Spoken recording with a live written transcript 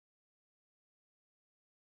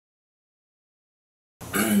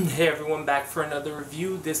Hey everyone, back for another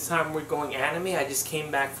review. This time we're going anime. I just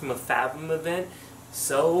came back from a Fathom event,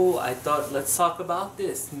 so I thought let's talk about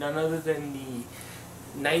this. None other than the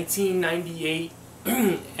 1998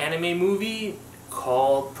 anime movie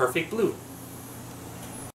called Perfect Blue.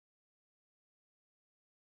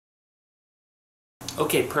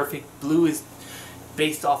 Okay, Perfect Blue is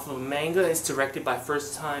based off of a manga. It's directed by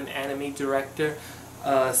first-time anime director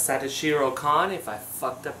Satoshi Kon. If I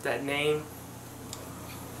fucked up that name,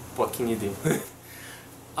 what can you do?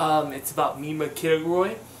 It's about Mima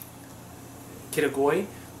Kitagoi,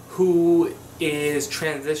 who is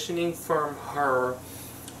transitioning from her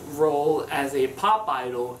role as a pop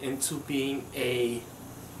idol into being a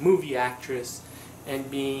movie actress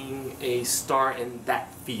and being a star in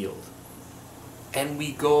that field. And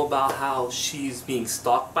we go about how she's being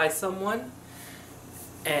stalked by someone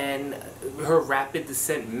and her rapid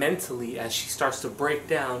descent mentally as she starts to break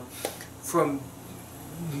down from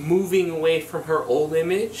moving away from her old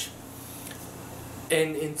image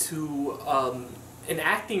and into an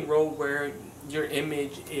acting role where your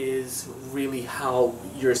image is really how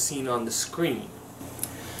you're seen on the screen.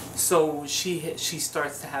 So she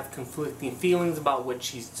starts to have conflicting feelings about what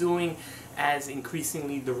she's doing, as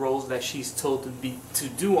increasingly the roles that she's told to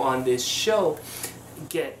do on this show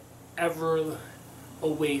get ever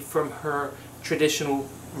away from her traditional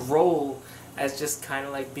role as just kind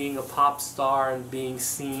of like being a pop star and being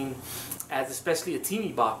seen as especially a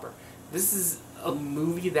teeny bopper. This is a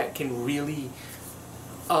movie that can really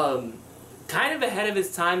kind of ahead of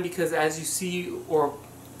its time, because as you see, or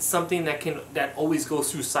something that always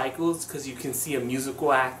goes through cycles, because you can see a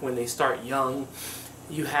musical act when they start young.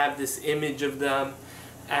 You have this image of them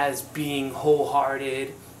as being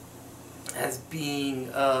wholehearted, as being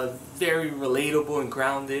very relatable and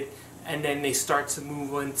grounded, and then they start to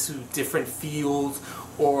move into different fields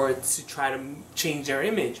or to try to change their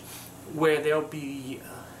image, where there'll be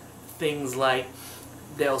things like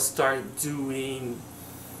they'll start doing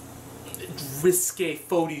risque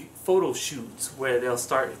photo shoots where they'll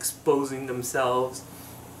start exposing themselves,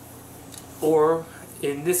 or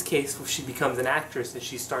in this case she becomes an actress and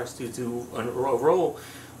she starts to do a role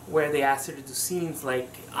where they ask her to do scenes like,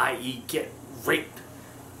 i.e. get raped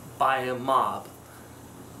by a mob.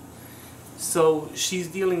 So she's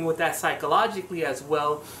dealing with that psychologically, as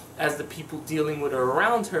well as the people dealing with her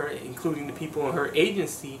around her, including the people in her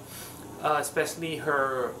agency, especially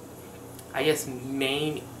her, I guess,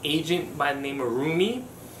 main agent by the name of Rumi.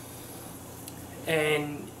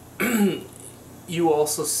 And you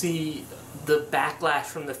also see the backlash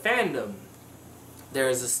from the fandom. There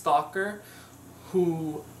is a stalker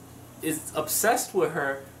who is obsessed with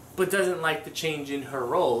her but doesn't like the change in her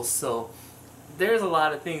role. So there's a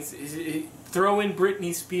lot of things. Throw in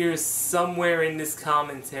Britney Spears somewhere in this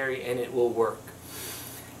commentary and it will work.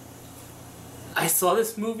 I saw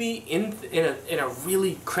this movie in a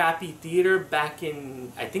really crappy theater back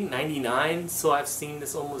in, I think, '99, so I've seen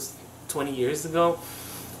this almost 20 years ago,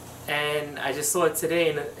 and I just saw it today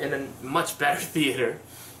in a much better theater.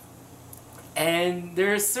 And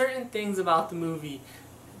there are certain things about the movie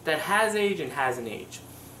that has aged and hasn't aged.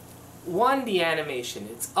 One, the animation.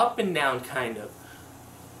 It's up and down, kind of.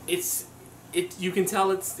 You can tell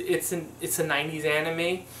it's a 90s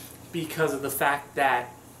anime because of the fact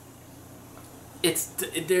that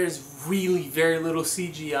there's really very little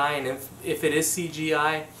CGI, and if it is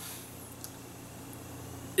CGI,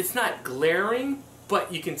 it's not glaring,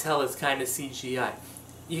 but you can tell it's kind of CGI.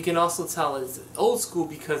 You can also tell it's old school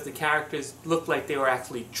because the characters look like they were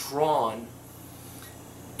actually drawn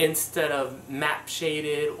instead of map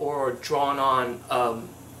shaded or drawn on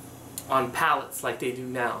palettes like they do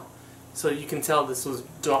now. So you can tell this was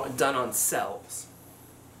done on cells.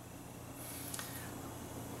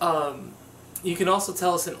 You can also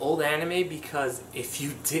tell it's an old anime because if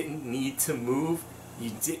you didn't need to move,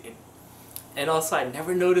 you didn't. And also, I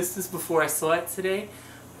never noticed this before I saw it today.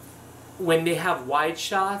 When they have wide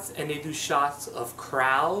shots and they do shots of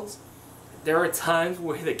crowds, there are times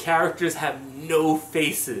where the characters have no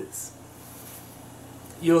faces.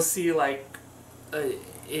 You'll see like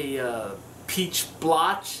a peach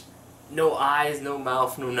blotch, no eyes, no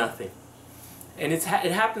mouth, no nothing. And it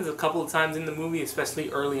happens a couple of times in the movie, especially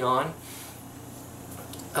early on.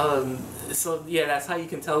 So yeah, that's how you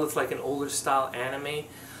can tell it's like an older style anime.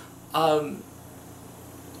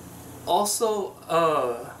 Also,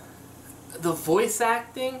 the voice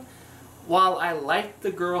acting, while I liked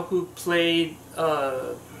the girl who played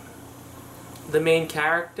the main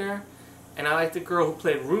character, and I liked the girl who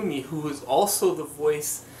played Rumi, who is also the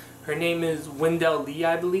voice, her name is Wendell Lee,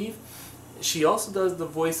 I believe. She also does the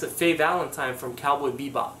voice of Faye Valentine from Cowboy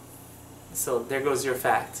Bebop. So there goes your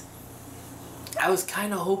fact. I was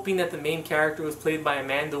kind of hoping that the main character was played by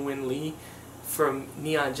Amanda Wynn Lee from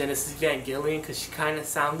Neon Genesis Evangelion, because she kind of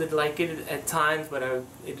sounded like it at times, but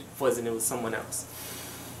it wasn't. It was someone else.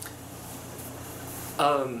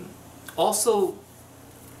 Also,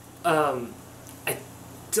 I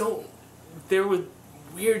don't. There were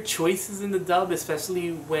weird choices in the dub,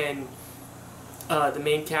 especially when the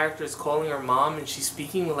main character is calling her mom and she's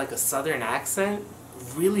speaking with like a southern accent.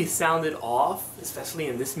 Really sounded off, especially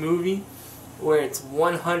in this movie, where it's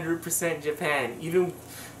 100% Japan, even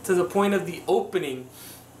to the point of the opening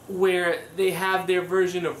where they have their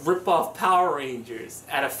version of rip-off Power Rangers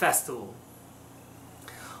at a festival.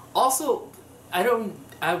 Also,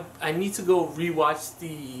 I need to go rewatch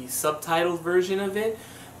the subtitled version of it,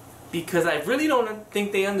 because I really don't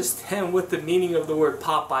think they understand what the meaning of the word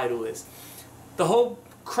pop idol is. The whole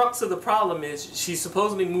crux of the problem is she's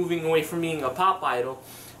supposedly moving away from being a pop idol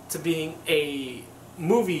to being a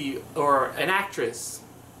movie or an actress.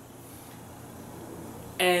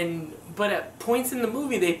 But at points in the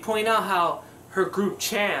movie they point out how her group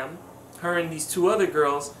Cham, her and these two other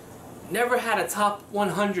girls, never had a top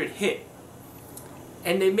 100 hit.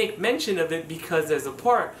 And they make mention of it because there's a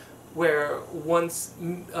part where once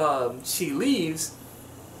she leaves,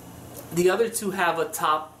 the other two have a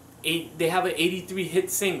top 8. They have an 83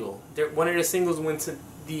 hit single. One of their singles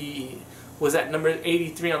was at number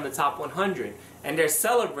 83 on the top 100, and they're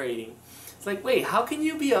celebrating. It's like, wait, how can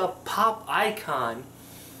you be a pop icon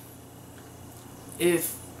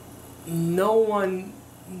if no one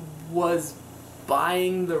was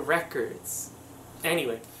buying the records?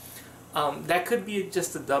 Anyway, that could be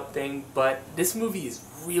just a dub thing, but this movie is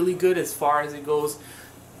really good as far as it goes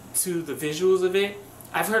to the visuals of it.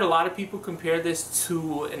 I've heard a lot of people compare this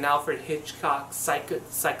to an Alfred Hitchcock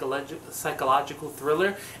psychological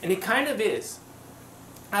thriller, and it kind of is.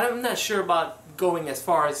 I'm not sure about going as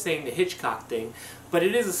far as saying the Hitchcock thing, but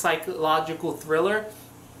it is a psychological thriller,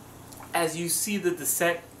 as you see the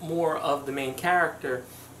descent more of the main character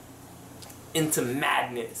into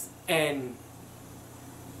madness. And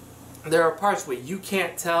there are parts where you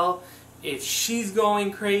can't tell if she's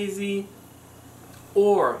going crazy,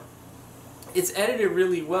 or it's edited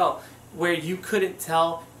really well where you couldn't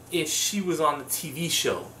tell if she was on the TV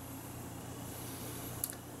show.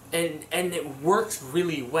 And it works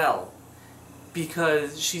really well,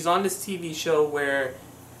 because she's on this TV show where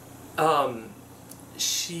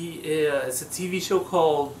it's a TV show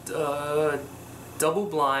called Double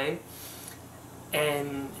Blind,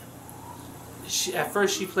 and at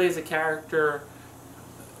first she plays a character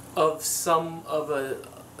of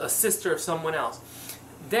a sister of someone else.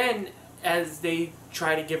 Then, as they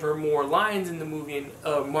try to give her more lines in the movie and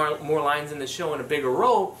more lines in the show and a bigger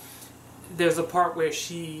role, there's a part where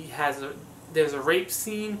there's a rape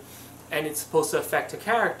scene, and it's supposed to affect her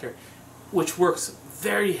character, which works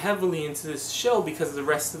very heavily into this show, because the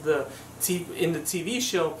rest of in the TV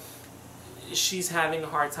show, she's having a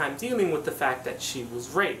hard time dealing with the fact that she was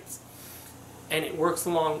raped. And it works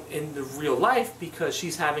along in the real life because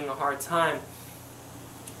she's having a hard time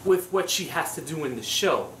with what she has to do in the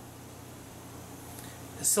show.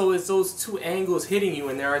 So it's those two angles hitting you,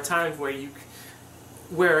 and there are times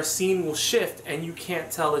where a scene will shift and you can't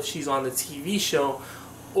tell if she's on the TV show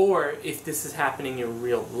or if this is happening in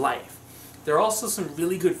real life. There are also some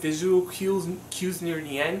really good visual cues near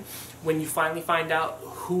the end when you finally find out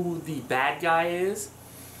who the bad guy is,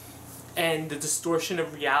 and the distortion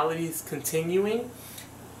of reality is continuing,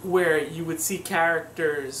 where you would see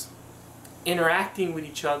characters interacting with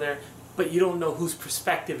each other, but you don't know whose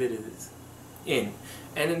perspective it is in.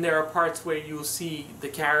 And then there are parts where you'll see the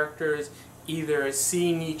characters either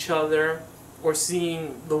seeing each other or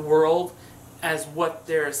seeing the world as what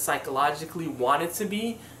they're psychologically want it to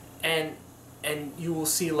be, and you will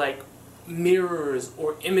see like mirrors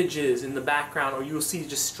or images in the background, or you will see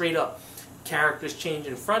just straight up characters change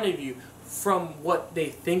in front of you from what they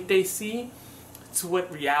think they see to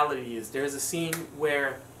what reality is. There's a scene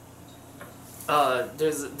where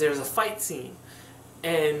there's a fight scene,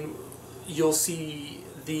 and you'll see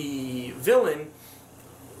the villain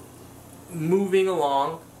moving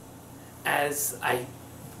along as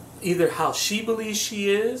either how she believes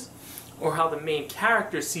she is or how the main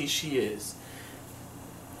character sees she is.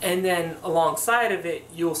 And then alongside of it,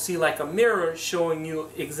 you'll see like a mirror showing you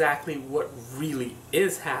exactly what really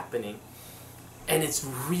is happening. And it's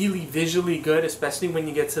really visually good, especially when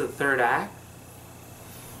you get to the third act.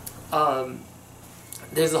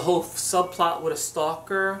 There's a whole subplot with a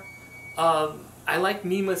stalker. I like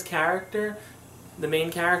Mima's character, the main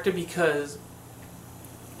character, because,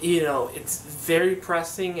 you know, it's very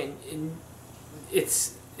pressing, and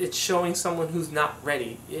it's it's showing someone who's not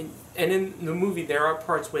ready. And in the movie, there are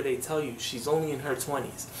parts where they tell you she's only in her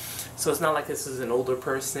 20s. So it's not like this is an older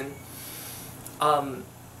person.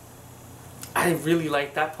 I really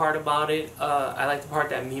like that part about it. I like the part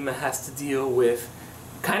that Mima has to deal with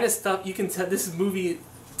kind of stuff. You can tell this movie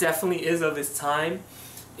definitely is of its time.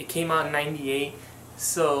 It came out in '98,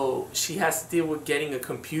 so she has to deal with getting a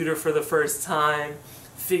computer for the first time,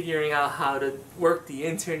 figuring out how to work the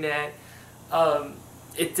internet.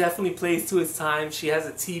 It definitely plays to its time. She has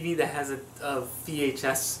a TV that has a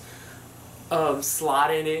VHS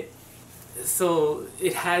slot in it. So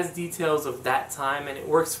it has details of that time, and it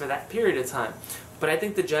works for that period of time. But I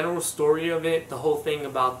think the general story of it, the whole thing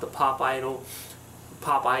about the pop idol,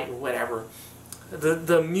 whatever,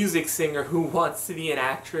 the music singer who wants to be an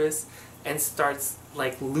actress and starts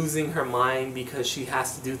like losing her mind because she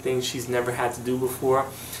has to do things she's never had to do before.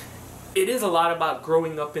 It is a lot about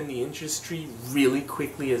growing up in the industry really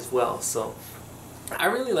quickly as well. So I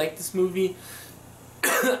really like this movie.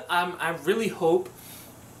 I really hope,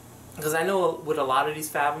 because I know with a lot of these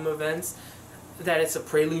Fathom events that it's a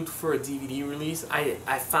prelude for a DVD release.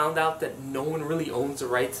 I found out that no one really owns the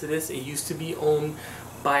rights to this. It used to be owned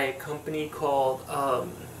by a company called,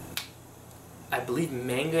 I believe,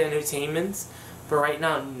 Manga Entertainments. But right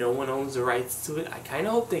now, no one owns the rights to it. I kind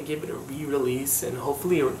of hope they give it a re-release and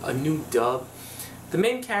hopefully a new dub. The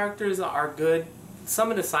main characters are good.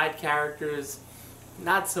 Some of the side characters,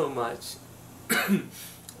 not so much.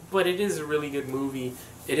 But it is a really good movie.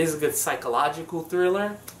 It is a good psychological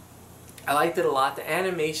thriller. I liked it a lot. The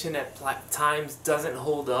animation at times doesn't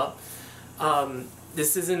hold up.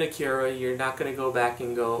 This isn't Akira. You're not going to go back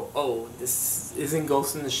and go, oh, this isn't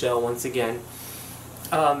Ghost in the Shell once again.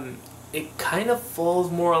 It kind of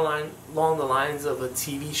falls more along the lines of a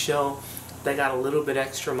TV show that got a little bit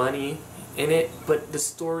extra money in it, but the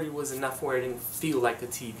story was enough where it didn't feel like a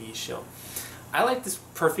TV show. I like this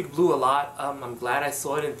Perfect Blue a lot. I'm glad I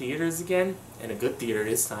saw it in theaters again, in a good theater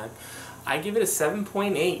this time. I give it a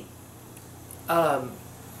 7.8. I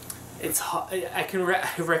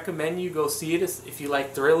recommend you go see it if you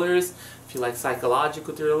like thrillers, if you like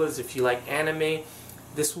psychological thrillers, if you like anime.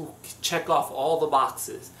 This will check off all the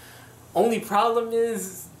boxes. Only problem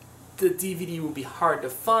is the DVD will be hard to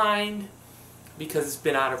find because it's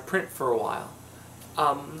been out of print for a while.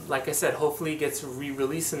 Like I said, hopefully it gets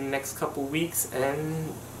re-released in the next couple weeks,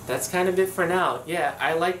 and that's kind of it for now. Yeah,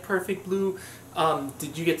 I like Perfect Blue.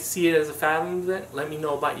 Did you get to see it as a Fathom event? Let me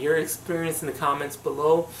know about your experience in the comments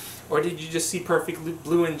below. Or did you just see Perfect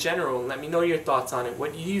Blue in general? And let me know your thoughts on it.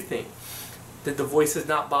 What do you think? Did the voices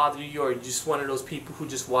not bother you, or are you just one of those people who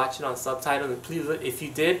just watch it on subtitles? And please, if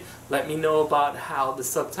you did, let me know about how the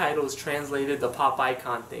subtitles translated the pop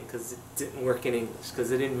icon thing, because it didn't work in English,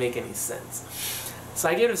 because it didn't make any sense. So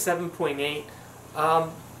I give it a 7.8.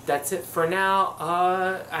 That's it for now.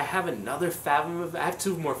 I have another Fathom event. I have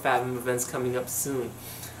 2 more Fathom events coming up soon.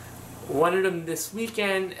 One of them this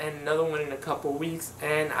weekend and another one in a couple weeks,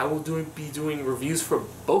 and I will be doing reviews for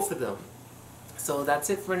both of them. So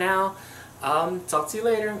that's it for now. Talk to you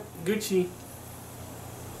later. Gucci.